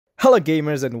Hello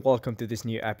gamers and welcome to this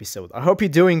new episode. I hope you're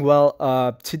doing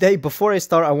well. Today, before I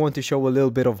start, I want to show a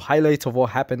little bit of highlights of what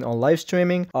happened on live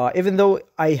streaming. Even though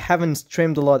I haven't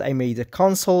streamed a lot, I made a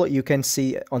console. You can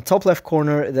see on top left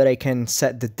corner that I can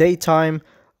set the daytime,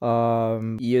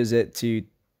 use it to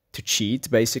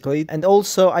cheat basically. And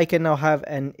also I can now have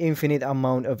an infinite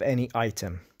amount of any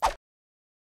item.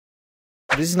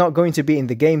 This is not going to be in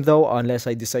the game though, unless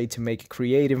I decide to make a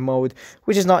creative mode,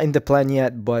 which is not in the plan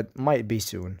yet, but might be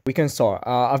soon. We can start.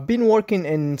 I've been working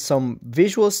in some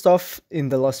visual stuff in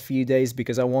the last few days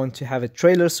because I want to have a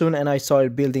trailer soon, and I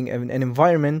started building an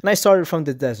environment, and I started from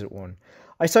the desert one.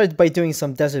 I started by doing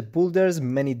some desert boulders,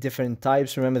 many different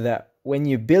types. Remember that when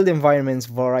you build environments,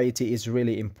 variety is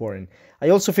really important. I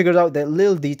also figured out that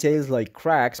little details like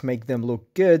cracks make them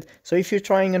look good, so if you're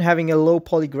trying on having a low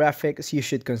poly graphics, you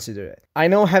should consider it. I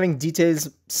know having details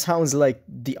sounds like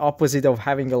the opposite of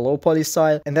having a low poly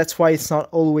style, and that's why it's not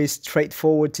always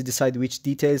straightforward to decide which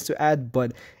details to add,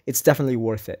 but it's definitely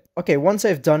worth it. Okay, once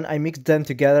I've done, I mixed them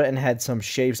together and had some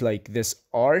shapes like this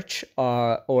arch,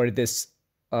 or this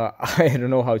I don't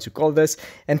know how to call this,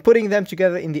 and putting them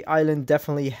together in the island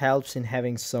definitely helps in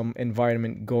having some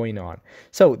environment going on.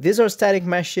 So these are static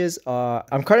meshes.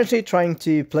 I'm currently trying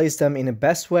to place them in the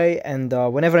best way, and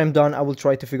whenever I'm done, I will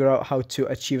try to figure out how to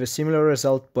achieve a similar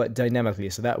result but dynamically,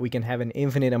 so that we can have an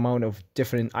infinite amount of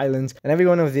different islands, and every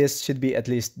one of these should be at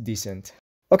least decent.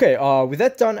 Okay, with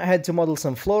that done, I had to model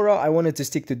some Flora. I wanted to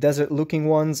stick to desert looking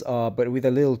ones, but with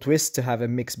a little twist to have a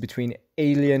mix between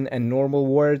alien and normal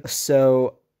world.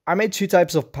 So I made two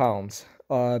types of palms.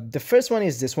 The first one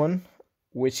is this one,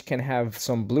 which can have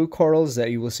some blue corals that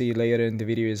you will see later in the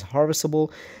video is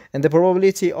harvestable, and the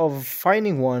probability of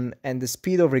finding one and the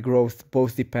speed of regrowth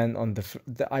both depend on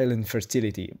the island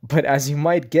fertility. But as you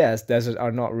might guess, deserts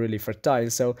are not really fertile,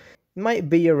 so it might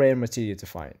be a rare material to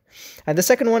find. And the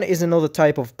second one is another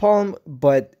type of palm,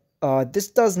 but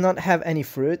this does not have any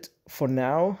fruit for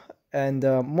now, and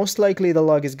most likely the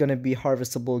log is going to be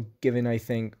harvestable given, I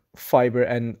think, fiber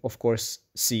and of course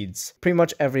seeds. Pretty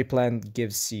much every plant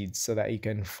gives seeds so that you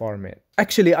can farm it.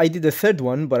 Actually, I did a third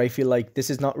one, but I feel like this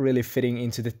is not really fitting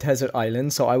into the desert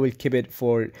island, so I will keep it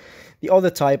for the other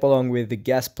type along with the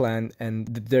gas plant and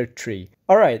the dirt tree.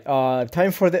 Alright,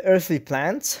 time for the earthly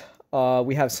plants.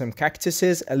 We have some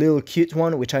cactuses, a little cute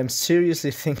one which I'm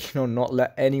seriously thinking of not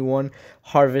let anyone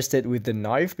harvest it with the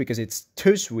knife because it's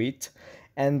too sweet,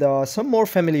 and some more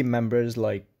family members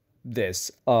like this.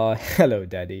 Hello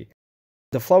daddy.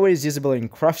 The flower is usable in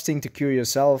crafting to cure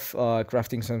yourself,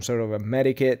 crafting some sort of a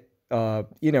medikit,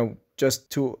 you know, just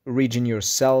to regen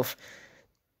yourself,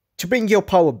 to bring your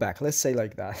power back, let's say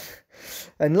like that.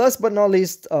 And last but not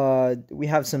least, we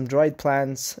have some dried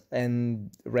plants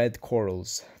and red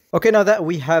corals. Okay, now that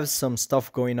we have some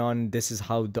stuff going on, this is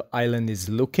how the island is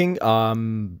looking.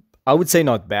 I would say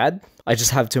not bad. I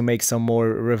just have to make some more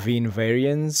ravine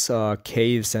variants,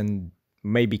 caves, and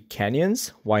maybe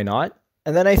canyons. Why not?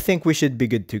 And then I think we should be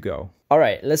good to go.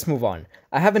 Alright, let's move on.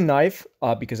 I have a knife,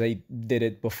 because I did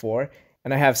it before,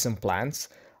 and I have some plants.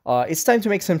 It's time to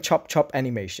make some chop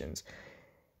animations.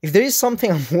 If there is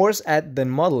something I'm worse at than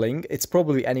modeling, it's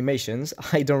probably animations.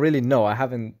 I don't really know, I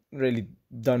haven't really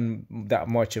done that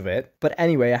much of it. But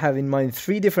anyway, I have in mind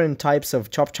 3 different types of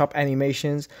chop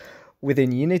animations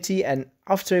within Unity, and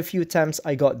after a few attempts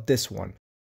I got this one.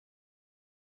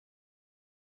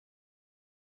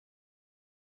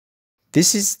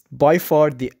 This is by far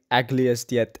the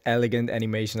ugliest yet elegant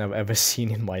animation I've ever seen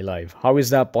in my life. How is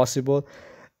that possible?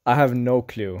 I have no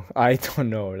clue. I don't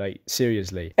know, like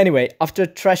seriously. Anyway, after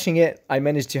trashing it, I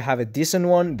managed to have a decent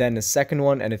one, then a second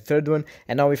one and a third one,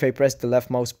 and now if I press the left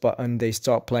mouse button, they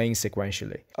start playing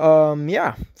sequentially.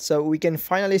 Yeah, so we can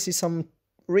finally see some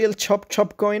real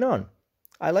chop going on.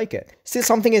 I like it. Still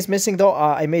something is missing though.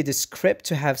 I made a script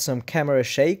to have some camera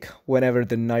shake whenever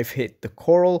the knife hit the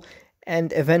coral,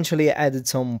 and eventually added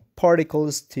some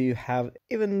particles to have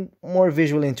even more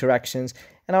visual interactions,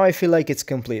 and now I feel like it's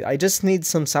complete. I just need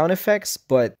some sound effects,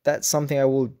 but that's something I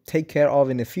will take care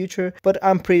of in the future, but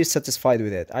I'm pretty satisfied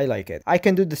with it. I like it. I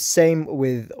can do the same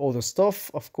with other stuff.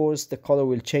 Of course, the color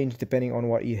will change depending on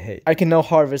what you hit. I can now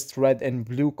harvest red and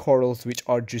blue corals, which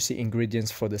are juicy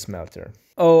ingredients for the smelter.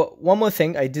 Oh, one more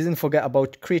thing, I didn't forget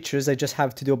about creatures. I just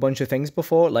have to do a bunch of things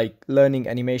before, like learning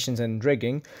animations and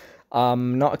rigging.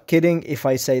 I'm not kidding if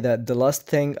I say that the last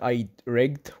thing I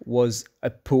rigged was a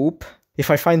poop. If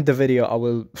I find the video, I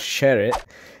will share it.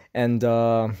 And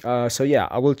so yeah,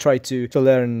 I will try to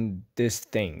learn these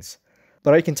things.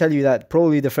 But I can tell you that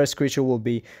probably the first creature will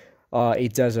be a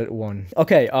desert one.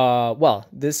 Okay, well,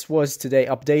 this was today's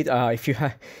update.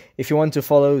 If you want to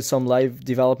follow some live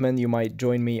development, you might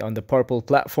join me on the purple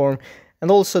platform. And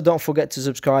also don't forget to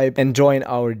subscribe and join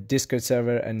our Discord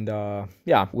server. And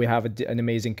yeah, we have an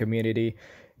amazing community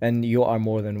and you are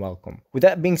more than welcome. With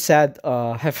that being said,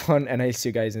 have fun and I'll see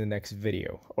you guys in the next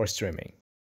video or streaming.